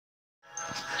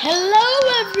Hello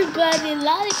everybody,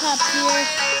 Lollipop here.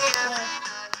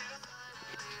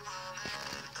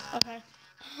 Okay.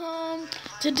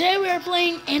 Today we are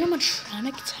playing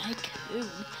Animatronic Tycoon.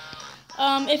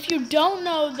 If you don't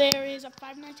know, there is a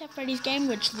Five Nights at Freddy's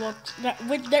game it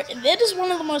is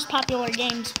one of the most popular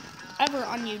games ever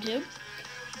on YouTube.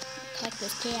 Collect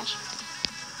this cash.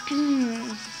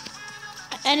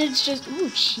 And it's just,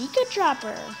 Chica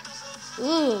Dropper.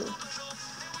 Ooh,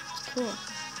 it's cool.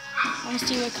 I want to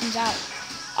see what comes out.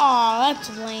 Aw, that's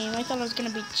lame. I thought it was going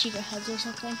to be Chica Heads or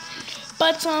something.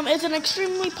 But it's an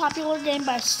extremely popular game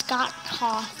by Scott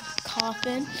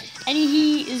Coffin. And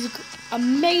he is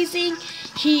amazing.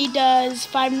 He does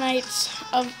Five Nights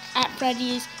at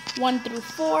Freddy's 1 through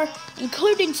 4,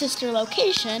 including Sister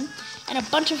Location, and a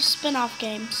bunch of spin-off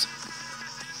games.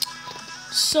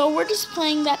 So we're just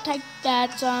playing that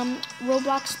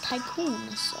Roblox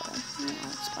Tycoon. So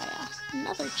let's buy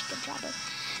another Chica Dropper.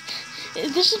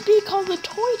 This should be called the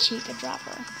Toy Chica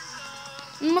Dropper.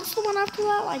 And what's the one after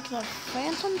that? Like the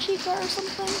Phantom Chica or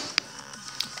something?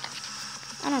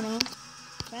 I don't know.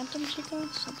 Phantom Chica?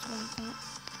 Something like that.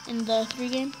 In the 3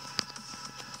 game?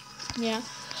 Yeah.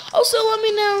 Also, let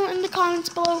me know in the comments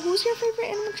below, who's your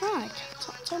favorite animatronic?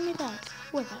 Tell me that.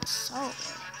 Ooh, that's solid.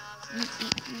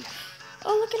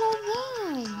 Oh, look at all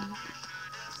them.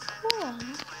 Cool.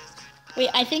 Wait,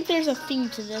 I think there's a theme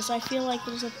to this. I feel like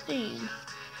there's a theme.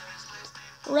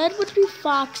 Red would be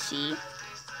Foxy.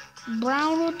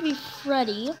 Brown would be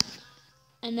Freddy.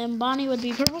 And then Bonnie would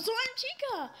be purple. So I'm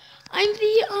Chica. I'm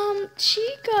the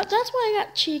Chica. That's why I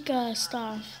got Chica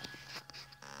stuff.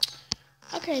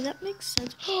 Okay, that makes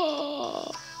sense.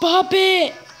 Oh,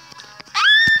 Puppet!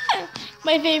 Ah!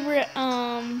 My favorite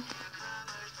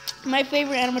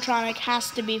animatronic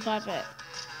has to be Puppet.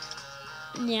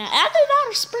 Yeah, either that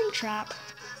or Springtrap.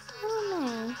 I don't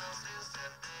know.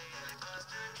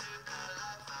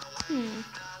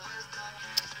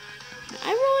 I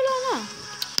really don't know.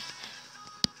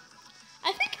 I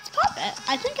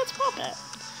think it's Puppet.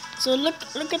 So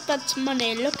look at that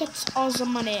money. Look at all the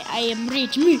money. I am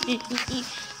rich.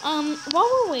 While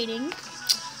we're waiting,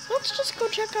 let's just go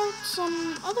check out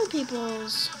some other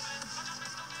people's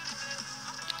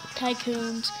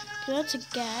tycoons. Okay, that's a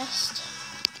guest.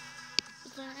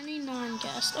 Is there any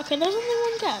non-guest? Okay, there's only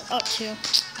one guest. Oh, 2.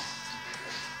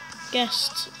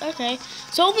 Guests. Okay.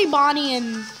 So only Bonnie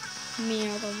and me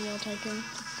are the real tycoon.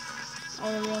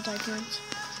 All the real tycoons.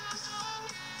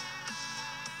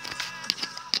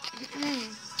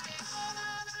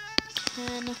 Can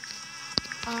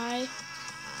I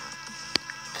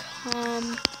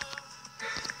come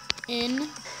in?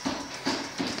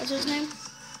 What's his name?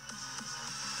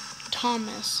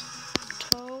 Thomas.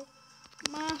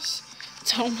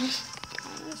 Thomas.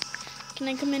 Can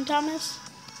I come in, Thomas?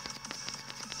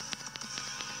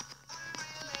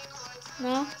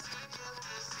 No?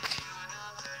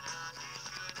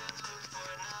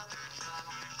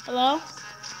 Hello?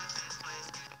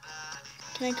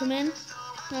 Can I come in?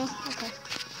 No? Okay.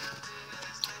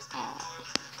 Aww.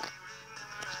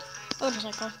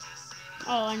 Motorcycle.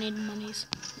 Oh, I need monies.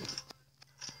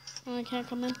 Oh, I can't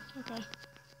come in? Okay.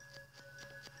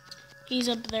 He's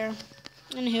up there.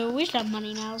 Anywho, we should have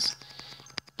money now.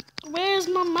 Where's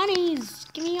my monies?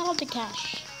 Give me all the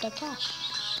cash. The cash.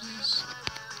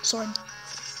 Sword.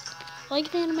 I like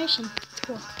the animation. It's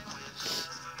cool.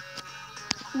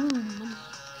 Ooh,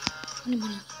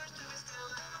 money.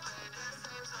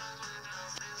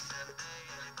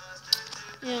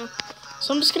 Yeah.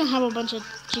 So I'm just gonna have a bunch of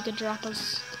Chica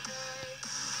Droppers.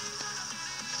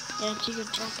 Yeah, Chica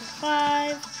Dropper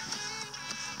 5.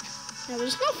 Yeah,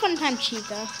 there's no Fun Time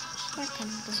Chica. That kind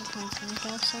of disappoints me, I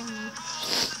guess. I don't know.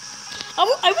 I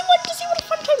would like to see what a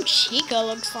Fun Time Chica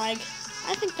looks like.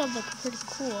 I think that would look pretty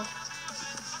cool.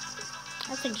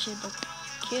 I think she'd look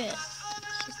cute.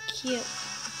 So cute.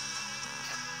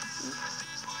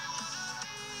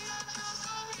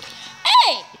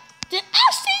 Hey! Did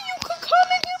I say you could come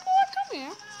in here, boy? Come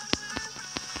here.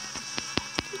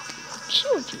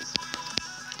 Children.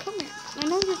 Come here. I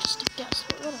know you're just a guest,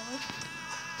 but whatever.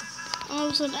 I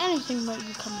was said anything about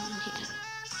you coming in here.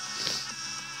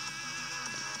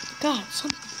 God,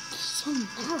 some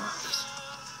nerves.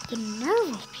 The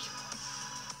nerve of people.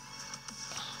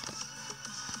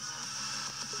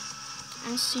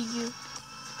 I see you.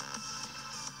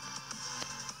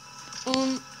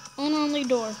 Own only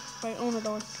door. Right, own a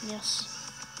door. Yes.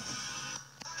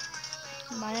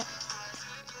 Buy it.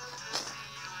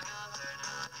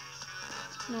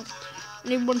 Nope. I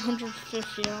need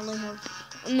 150. I only have...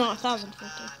 No, 1,050.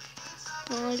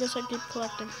 Well, I guess I keep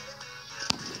collecting.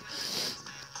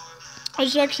 I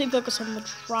should actually focus on the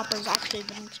droppers. Actually,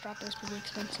 the next dropper is pretty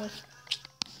expensive.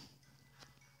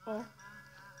 Oh.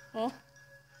 Oh.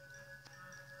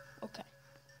 Okay.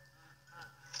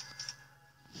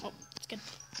 Oh, that's good.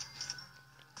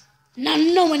 Now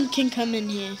no one can come in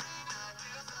here.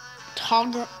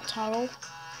 Toggle.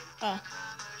 Oh.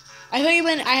 I thought you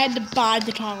meant I had to buy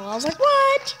the toggle. I was like,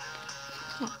 what?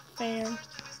 It's not fair. Now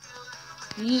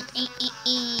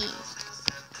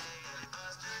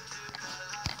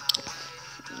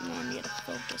I need to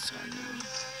focus on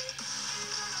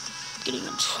getting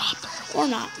a dropper. Or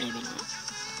not, maybe not.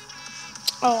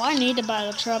 Oh, I need to buy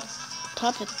the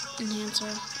puppet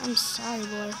enhancer. I'm sorry,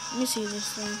 boy. Let me see this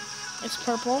thing. It's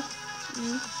purple.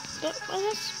 But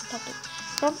that's puppet.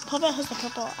 Puppet has the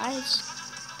purple eyes.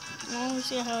 Well, we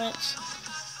see how it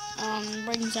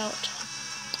brings out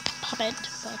puppet,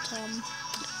 but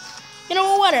you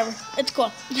know, whatever. It's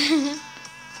cool.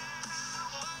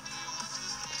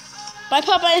 Buy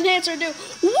puppet enhancer, dude.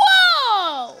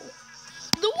 Whoa!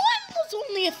 The one was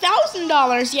only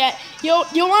 $1,000. Yet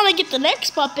you'll want to get the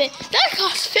next puppet. That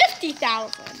costs $50,000.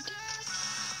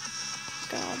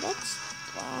 God, that's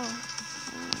wow.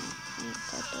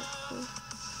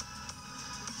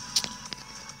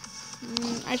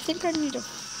 I think I need to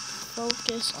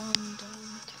focus on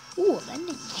the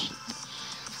vending machine.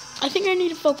 I think I need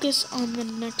to focus on the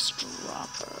next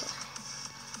dropper.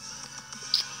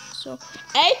 So,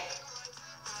 hey.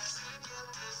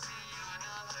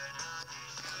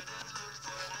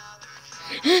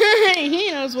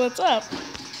 He knows what's up.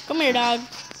 Come here, dog.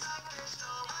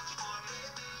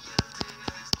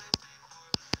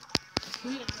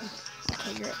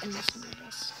 Okay, you're innocent, I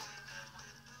guess.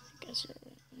 I guess you're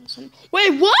innocent.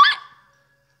 Wait, what?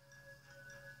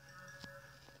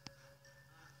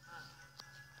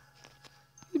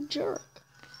 You jerk.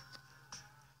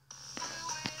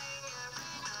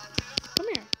 Come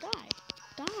here, die.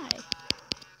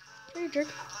 Here, you jerk.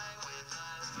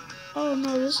 Oh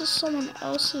no, this is someone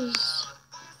else's.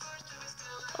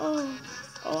 Oh,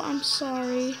 I'm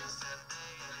sorry.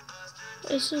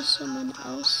 This is someone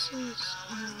else's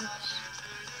house.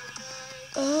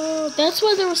 Oh, that's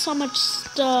why there was so much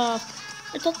stuff.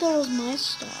 I thought that was my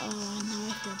stuff. Oh, now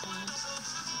I feel bad.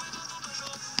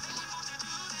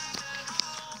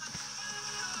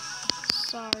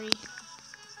 Sorry,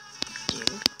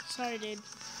 dude. Sorry, dude.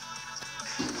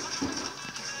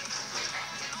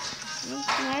 Now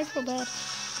I feel bad.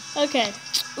 Okay.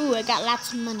 Ooh, I got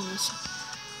lots of monies.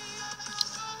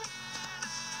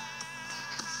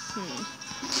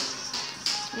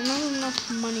 Not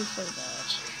enough money for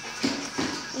that.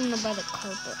 I'm gonna buy the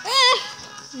carpet.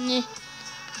 Nah.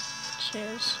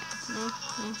 Chairs. No.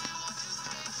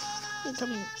 It's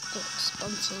becoming too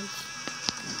expensive.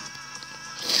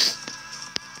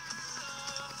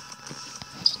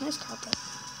 It's a nice carpet.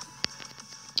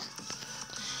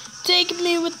 Take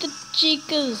me with the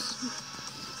chicas.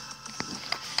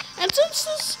 And since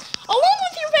this, along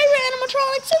with your favorite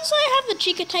animatronic, since I have the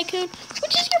Chica Tycoon,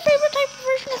 which is your favorite type of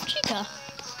version of Chica?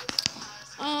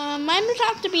 Mine would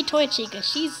have to be Toy Chica.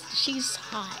 She's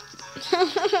hot.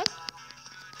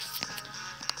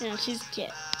 Yeah, she's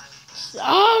cute.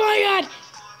 Oh my god!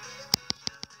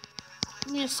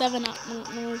 Give me a 7-Up.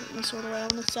 No, sort of. I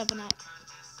want a 7-Up.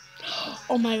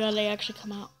 Oh my god, they actually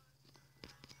come out.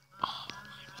 Oh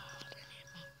my god,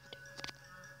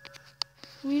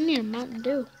 I need a Mountain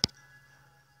Dew.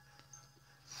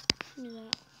 Give me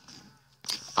that.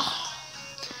 Oh.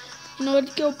 You know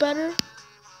what'd go better?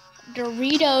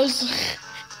 Doritos.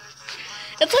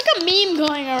 It's like a meme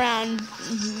going around.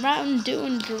 Mountain Dew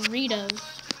and Doritos.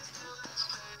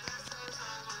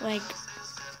 Like,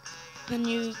 then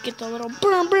you get the little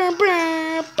burr, burr, burr,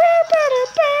 burr, burr,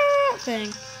 burr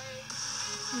thing.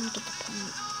 I get the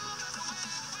point.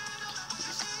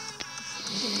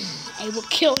 I will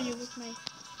kill you with my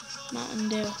Mountain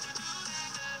Dew.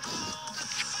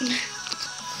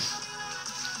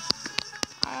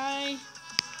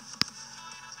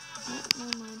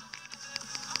 Never mind.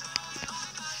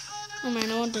 Never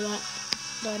mind, I won't do that.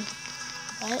 Done.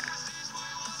 What?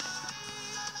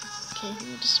 Okay, let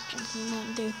me just jump in that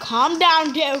and do. Calm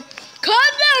down, dude.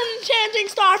 Calm down, Enchanting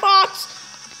Star Fox.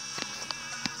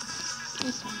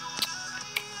 Okay.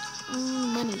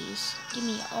 Monies. Give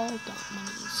me all that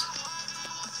monies.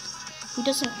 Who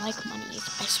doesn't like monies?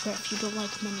 I swear, if you don't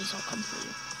like monies, I'll come for you.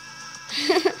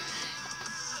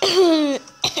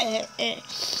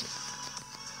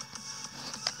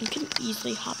 You can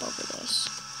easily hop over this.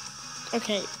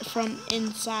 Okay, from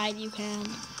inside you can.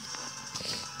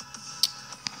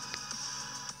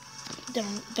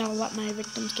 That'll let my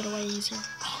victims get away easier.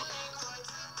 Oh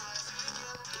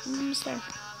no. I'm almost there.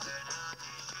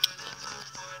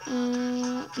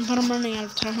 But I'm running out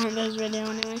of time on this video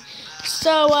anyway.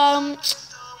 So,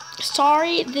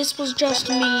 sorry, this was just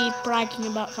me bragging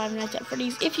about Five Nights at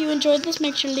Freddy's. If you enjoyed this,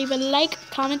 make sure to leave a like,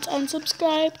 comment, and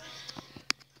subscribe.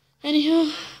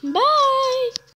 Anywho, bye!